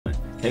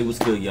Hey, what's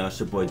good, y'all? It's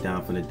your boy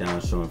Down from the Down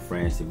Show in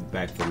France. And we're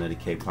back for another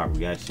K-pop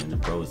reaction. The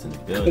bros in the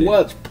building.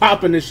 What's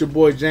poppin'? It's your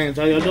boy James.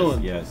 How y'all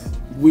doing? Yes.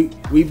 We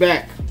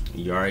back.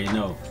 You already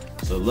know.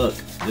 So look,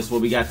 this is what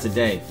we got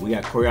today. We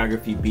got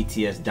choreography,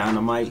 BTS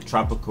Dynamite,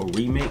 Tropical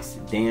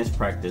Remix, Dance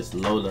Practice,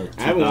 Lola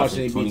 2022. I haven't watched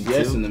any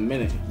BTS in a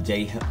minute.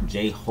 J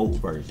Hope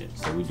version.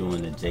 So we're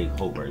doing the J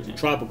Hope version.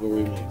 Tropical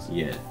Remix.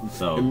 Yeah.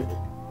 So.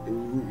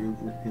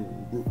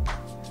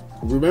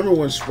 Remember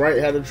when Sprite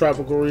had a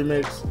Tropical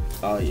Remix?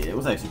 Oh yeah, it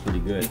was actually pretty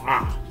good.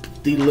 Ah,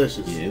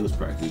 delicious. Yeah, it was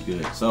practically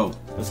good. So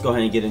let's go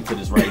ahead and get into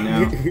this right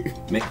now.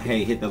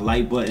 Hey, hit the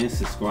like button,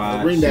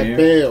 subscribe, ring share. that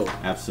bell.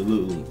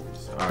 Absolutely.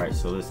 All right,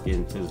 so let's get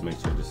into this. Make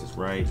sure this is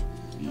right.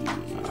 Yeah.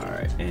 All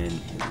right, and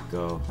here we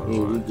go.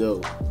 Here we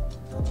go.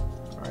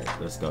 All right,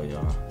 let's go,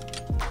 y'all.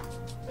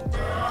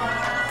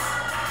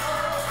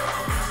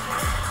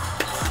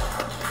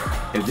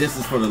 If this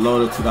is for the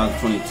Lola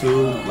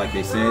 2022, like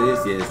they said it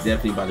is, yeah, it's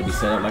definitely about to be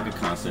set up like a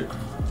concert.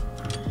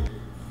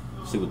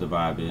 See what the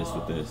vibe is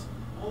with this.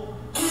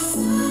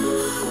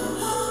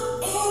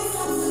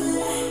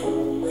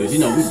 Because, you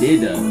know, we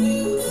did the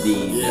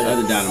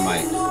other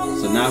Dynamite.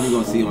 So now we're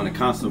going to see on the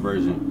concert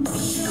version.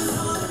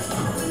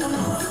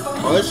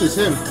 Oh, that's just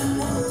him.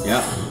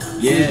 Yep.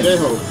 Yeah.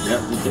 J-Hope.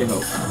 Yep, it's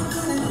J-Hope.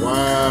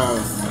 Wow.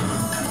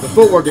 The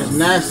footwork is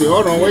nasty.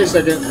 Hold on, wait a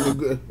second.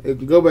 It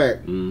can go back.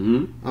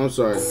 Mm-hmm. I'm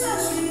sorry.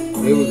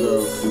 Here we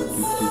go.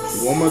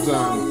 One more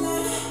time.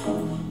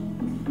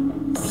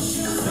 3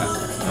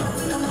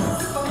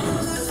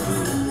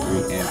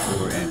 and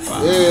 4 and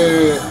 5.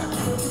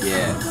 Yeah.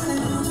 Yeah.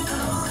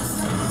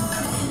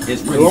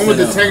 It's really The one with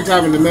the set up. tank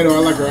top in the middle, I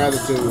like her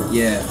attitude.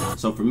 Yeah.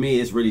 So for me,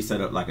 it's really set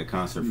up like a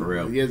concert for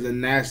real. Yeah, the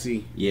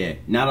nasty. Yeah.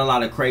 Not a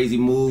lot of crazy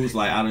moves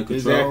like out of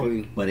control.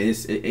 Exactly. But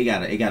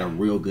it got a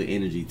real good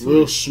energy to it.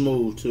 Real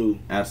smooth too.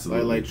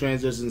 Absolutely. Like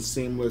transition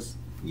seamless.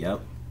 Yep.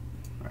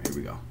 All right, here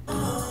we go.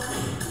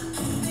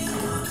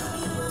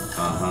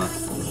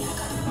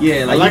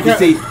 Yeah, like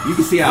you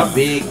can see how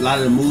big a lot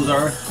of the moves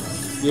are.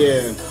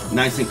 Yeah.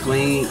 Nice and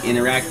clean,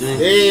 interacting.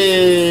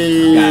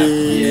 Hey.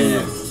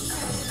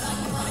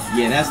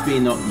 Yeah, that's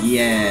being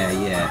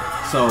yeah.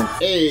 So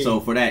Hey.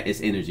 so for that,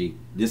 it's energy.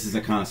 This is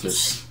a concert.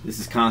 This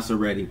is concert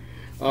ready.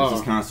 This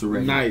is concert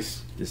ready.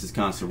 Nice. This is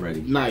concert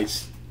ready.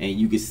 Nice. And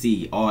you can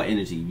see all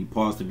energy. You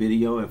pause the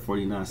video at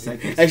 49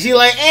 seconds. And she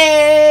like,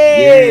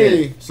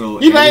 hey. Yeah.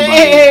 So you like,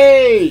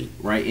 hey.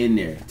 Right in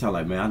there. Tell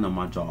like, man, I know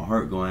my jaw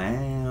hurt going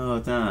hey all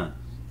the time.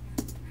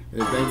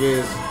 The thing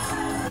is,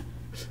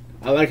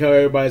 I like how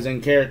everybody's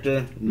in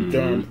character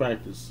during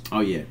practice.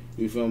 Oh yeah.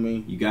 You feel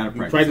me? You gotta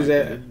practice. You practice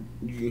like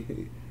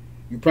that.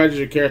 You practice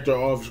your character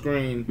off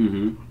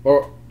screen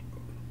or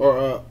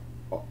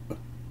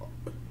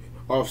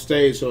off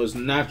stage, so it's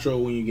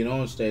natural when you get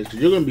on stage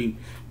because you're gonna be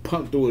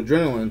pumped through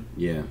adrenaline.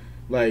 Yeah.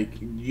 Like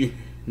you're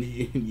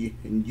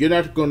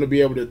not going to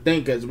be able to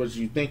think as much as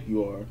you think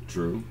you are.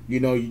 True.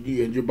 You know,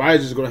 your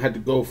body's just going to have to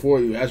go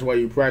for you. That's why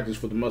you practice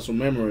for the muscle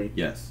memory.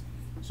 Yes.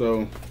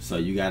 So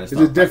you got to. It's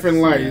a different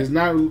light. It's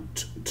not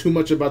too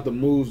much about the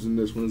moves in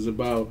this one. It's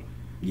about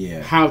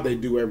how they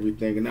do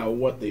everything and not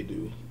what they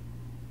do.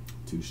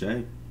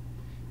 Touche.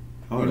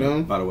 Hold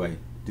on. By the way,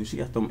 dude, she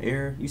got them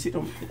air. You see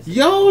them?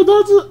 Yo,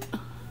 those are.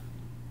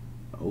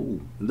 Oh.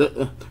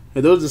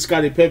 Those are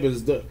Scottie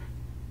Pippens.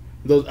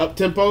 Those up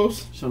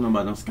tempos. Show them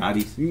about them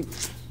Scotties.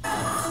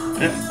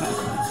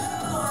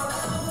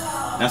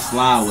 That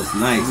slide was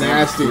nice.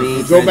 Nasty.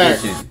 Clean Go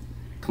transition. back.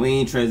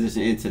 Clean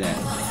transition into that.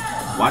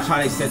 Watch how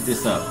they set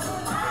this up.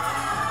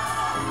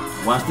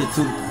 Watch the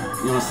two. You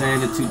know what I'm saying?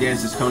 The two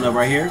dancers coming up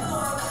right here.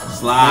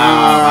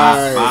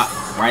 Slide. Spot.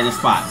 Right in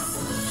spot.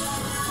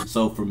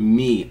 So for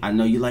me, I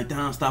know you like,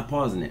 damn, stop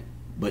pausing it.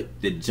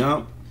 But the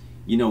jump,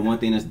 you know, one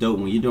thing that's dope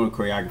when you're doing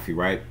choreography,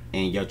 right?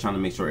 And you're trying to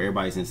make sure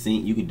everybody's in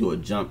sync, you can do a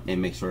jump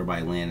and make sure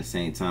everybody land at the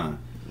same time.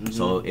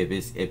 So if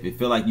it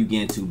feel like you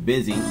getting too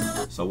busy,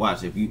 so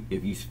watch, if you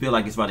feel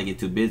like it's about to get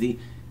too busy,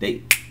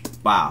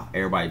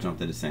 everybody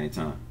jumped at the same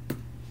time.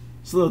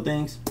 It's little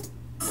things.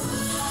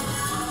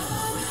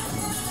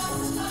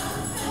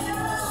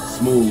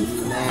 Smooth.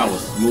 Nice. That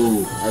was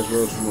smooth. That's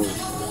real smooth.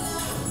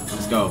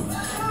 Let's go.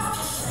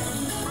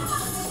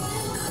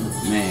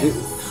 Man.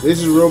 This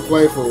is real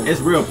playful.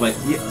 It's real play.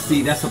 Yeah,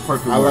 see, that's a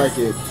perfect word. I like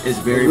it. It's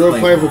very real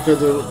playful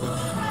because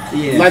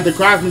like the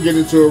crowd can get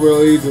into it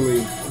real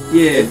easily.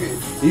 Yeah.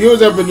 You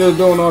was up and just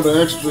doing all the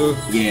extra.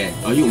 Yeah.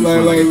 Oh, you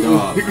like a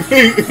dog.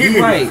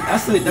 You're right.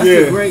 That's a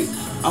great.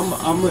 I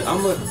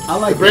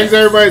like it. Brings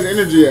everybody's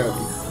energy out.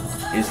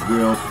 It's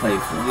real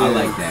playful. I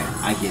like that.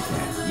 I get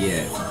that.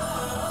 Yeah.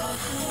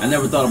 I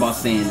never thought about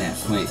saying that.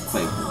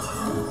 Playful.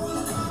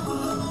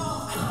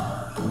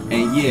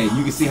 And yeah,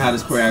 you can see how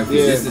this choreography.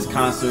 This is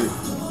concert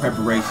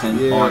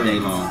preparation all day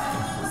long.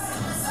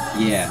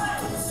 Yeah.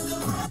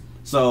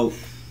 So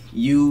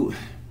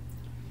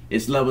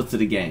it's levels to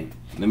the game.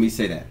 Let me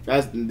say that.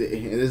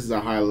 This is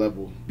a high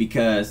level.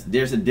 Because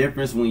there's a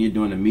difference when you're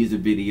doing a music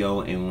video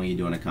and when you're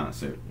doing a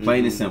concert.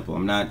 Plain and simple.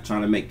 I'm not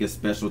trying to make a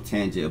special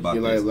tangent about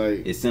this.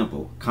 It's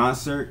simple.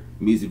 Concert,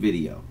 music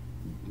video.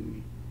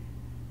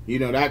 You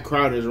know, that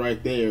crowd is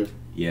right there.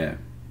 Yeah.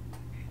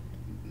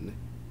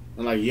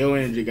 And like your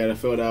energy got to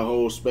fill that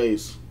whole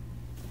space.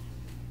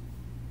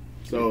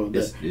 So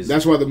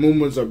that's why the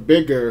movements are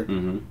bigger,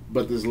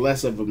 but there's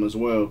less of them as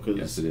well. Cause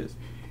yes, it is.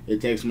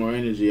 It takes more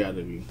energy out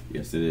of you.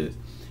 Yes, it is.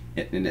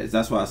 And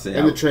that's why I say.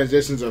 And the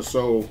transitions are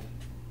so.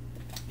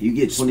 You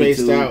get 22,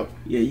 spaced out.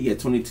 Yeah, you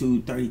get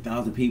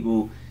 30,000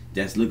 people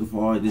that's looking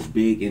for all this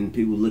big, and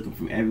people looking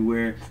from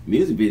everywhere.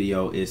 Music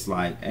video, it's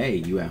like, hey,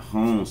 you at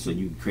home, so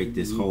you create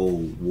this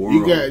whole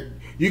world.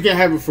 You can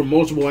have it from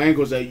multiple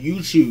angles that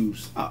you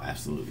choose. Oh,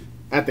 absolutely.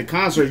 At the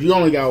concert, you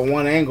only got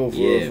one angle for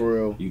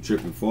real. You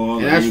tripping fall,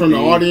 and that's from the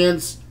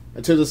audience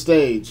to the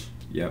stage.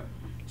 Yep.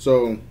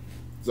 So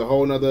it's a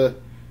whole nother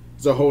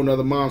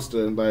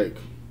monster. Like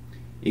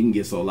it can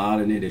get so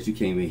loud in there that you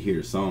can't even hear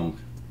the song.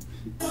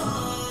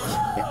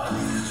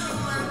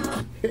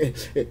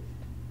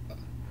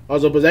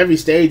 Also, but every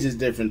stage is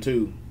different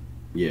too.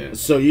 Yeah.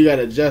 So you got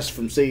to adjust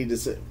from city to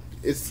city.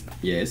 It's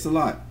a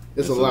lot.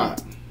 It's a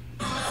lot.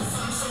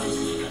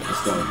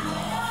 Let's go.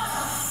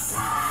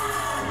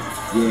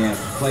 Yeah,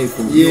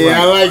 playful. Yeah,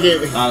 right. I like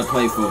it. A lot of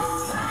playful.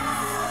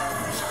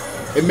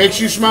 It makes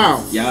you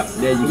smile. Yep,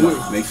 there you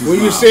go. Makes you when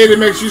smile. You say it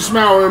makes you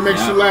smile or it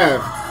makes you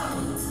laugh.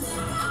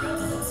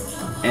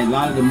 And a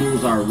lot of the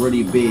moves are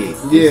really big.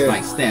 Yeah. It's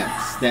like step,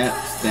 step,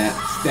 step,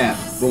 step,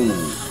 boom,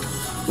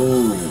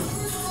 boom,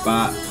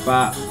 bop,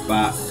 bop,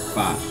 bop,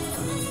 bop.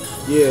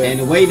 Yeah. And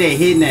the way they're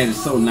hitting that is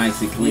so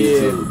nice and clean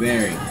too.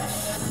 Very.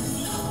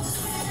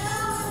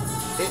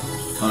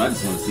 Oh, I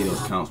just want to see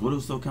those counts. What are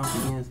those counts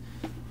again?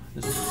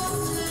 7,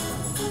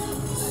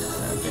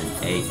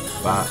 8,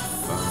 5,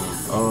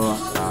 5.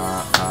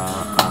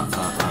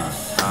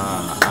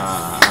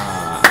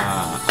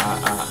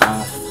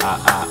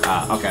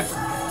 Okay.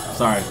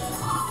 Sorry.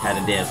 Had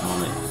a dance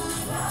moment.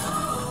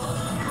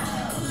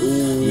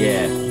 Ooh.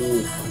 Yeah.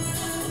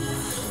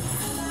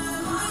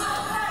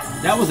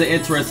 That was an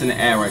interesting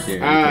ad right there.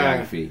 The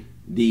choreography.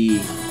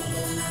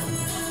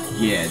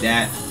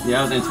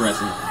 That was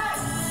interesting.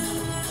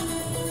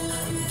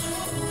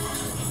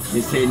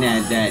 It's hitting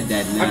that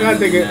I gotta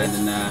think it.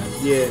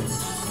 Yeah.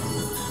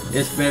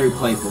 It's very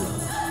playful.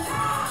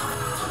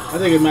 I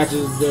think it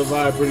matches the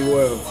vibe pretty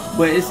well.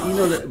 But it's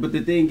but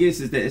the thing is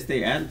that it's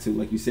their attitude,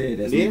 like you said,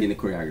 that's making the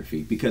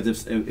choreography. Because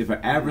if an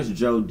average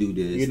Joe do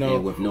this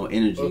and with no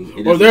energy,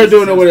 or they're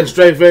doing it with a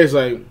straight face,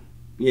 like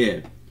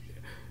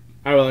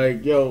I was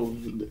like, yo,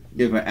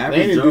 if an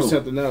average Joe do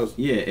something else,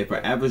 if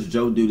an average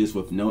Joe do this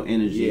with no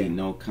energy,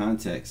 no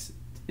context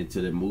into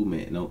the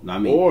movement, no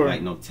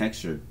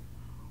texture.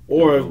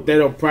 Or if they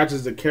don't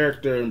practice the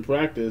character in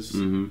practice,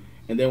 and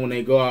then when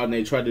they go out and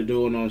they try to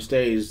do it on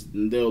stage,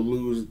 they'll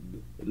lose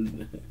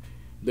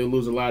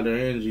a lot of their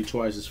energy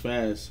twice as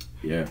fast.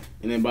 Yeah.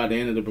 And then by the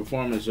end of the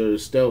performance, they're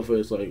stealth.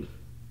 It's like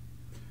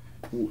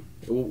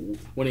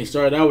when they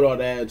started out with all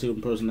the attitude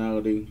and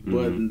personality,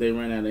 but they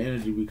ran out of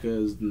energy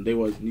because they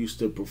wasn't used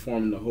to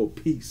performing the whole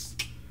piece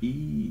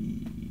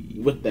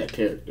with that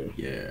character.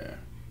 Yeah.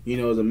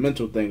 It's a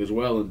mental thing as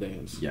well in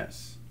dance.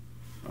 Yes.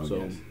 Oh, so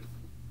yes.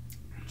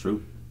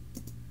 True.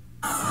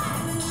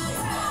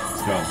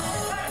 Let's go.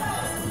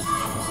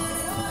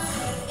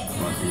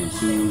 1 and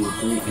 2,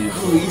 3 and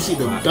 4. Ooh, you see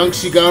the dunk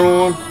she got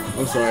on?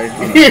 I'm sorry. A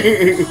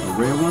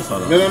red one?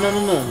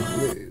 No.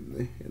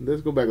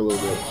 Let's go back a little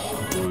bit.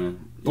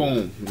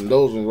 Boom. And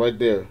those ones right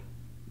there.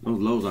 Those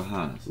lows are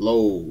highs.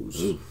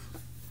 Lows. Oof.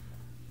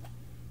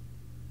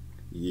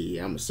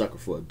 Yeah, I'm a sucker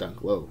for a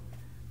dunk low.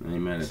 I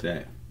ain't mad at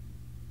that.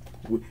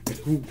 We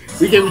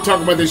can't be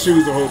talking about their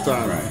shoes the whole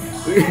time. Right.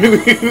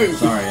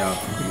 Sorry, y'all.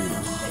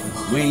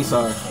 We ain't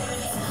sorry.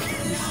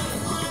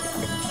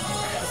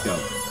 Let's go.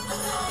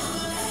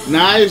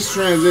 Nice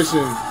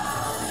transition.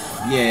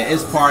 Yeah,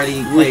 it's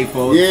party,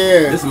 playful.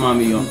 Yeah. This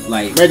mommy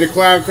like made the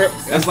cloud.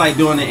 That's like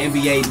doing the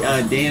NBA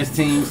dance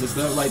teams and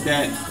stuff like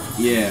that.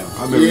 Yeah,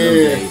 I remember those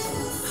days.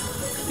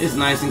 It's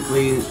nice and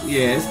clean.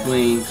 Yeah, it's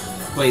clean,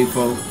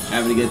 playful,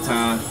 having a good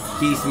time.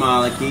 Keep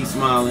smiling, keep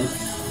having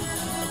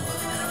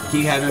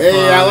fun.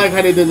 Hey, I like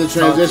how they did the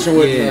transition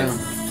with them.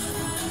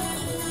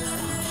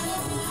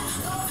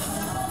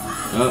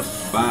 Up,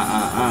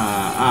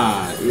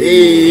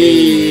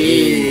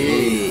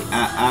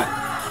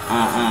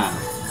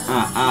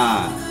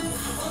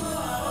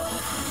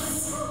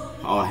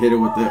 Oh, hit her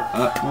with the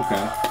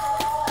okay.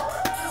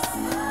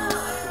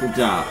 Good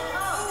job.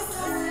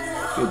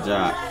 Good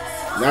job.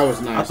 That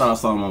was nice. I thought I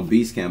saw him on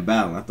Beast Camp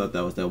Battle. I thought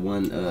that was that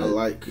one. I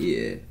like.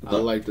 Yeah. I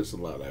like this a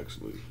lot,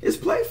 actually. It's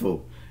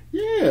playful.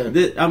 Yeah.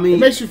 I mean, it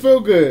makes you feel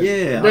good.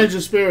 Yeah. It brings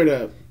your spirit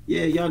up.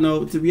 Yeah, y'all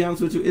know, to be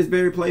honest with you, it's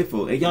very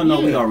playful. And y'all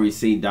know we already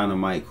seen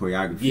Dynamite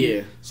choreography.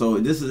 Yeah. So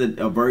this is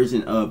a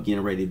version of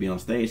getting ready to be on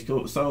stage.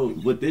 So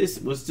with this,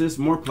 was just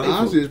more playful.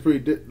 Honestly, it's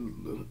pretty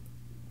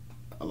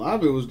a lot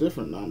of it was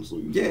different,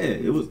 honestly. Yeah,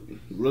 it was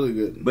really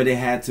good. But it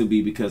had to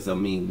be because, I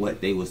mean,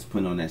 what they was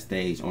putting on that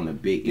stage on a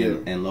big,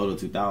 and Loto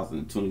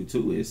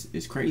 2022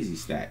 is crazy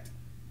stacked.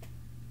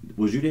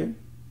 Was you there?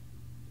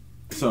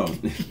 So.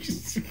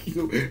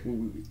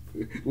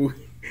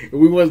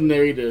 We wasn't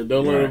there either.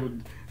 Don't let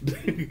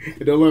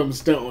them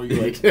stunt on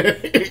you like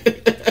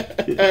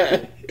that.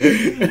 yeah.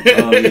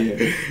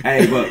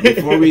 Hey, but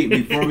before we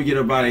get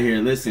up out of here,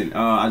 listen.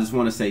 I just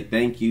want to say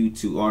thank you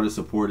to all the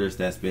supporters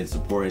that's been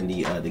supporting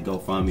the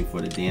GoFundMe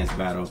for the dance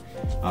battle.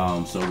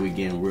 So we're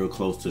getting real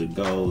close to the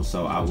goal.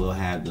 So I will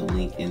have the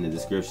link in the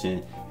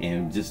description.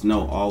 And just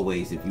know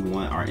always, if you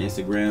want our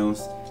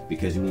Instagrams,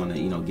 because you want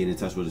to, get in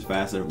touch with us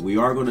faster, we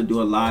are going to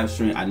do a live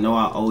stream. I know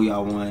I owe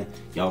y'all one.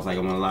 Y'all was like,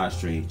 I want a live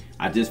stream.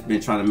 I just been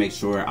trying to make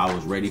sure I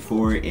was ready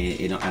for it,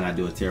 and I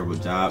do a terrible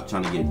job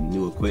trying to get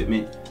new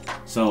equipment.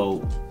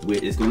 So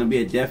it's going to be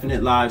a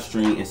definite live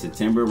stream in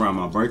September around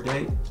my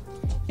birthday,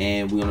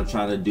 and we're going to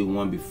try to do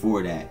one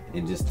before that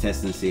and just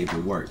test and see if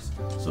it works.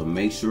 So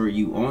make sure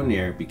you on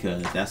there,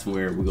 because that's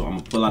where I'm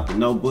going to pull out the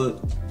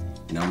notebook,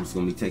 and I'm just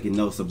going to be taking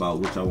notes about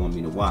what y'all want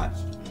me to watch.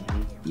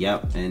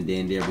 Yep, and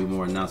then there'll be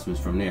more announcements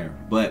from there.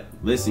 But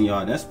listen,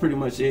 y'all, that's pretty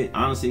much it.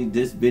 Honestly,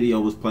 this video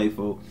was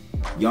playful.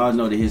 Y'all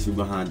know the history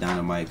behind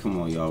Dynamite. Come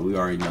on, y'all. We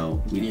already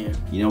know. We ain't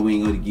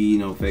gonna give you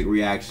no fake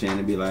reaction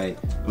and be like,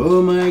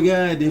 oh my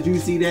God, did you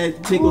see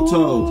that tickle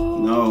toe?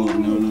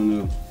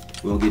 No.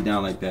 We don't get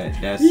down like that.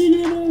 That's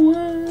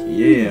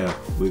yeah.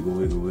 Wiggle,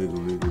 wiggle, wiggle,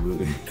 wiggle,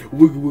 wiggle.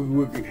 Wiggle, wiggle,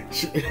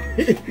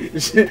 wiggle.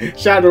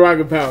 Shout out to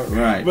Rocket Power.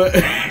 Right. But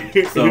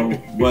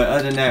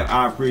other than that,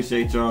 I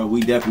appreciate y'all.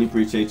 We definitely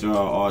appreciate y'all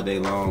all day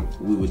long.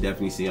 We will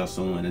definitely see y'all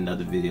soon in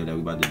another video that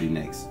we're about to do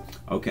next.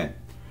 Okay.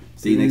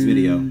 See you next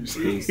video.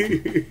 Peace.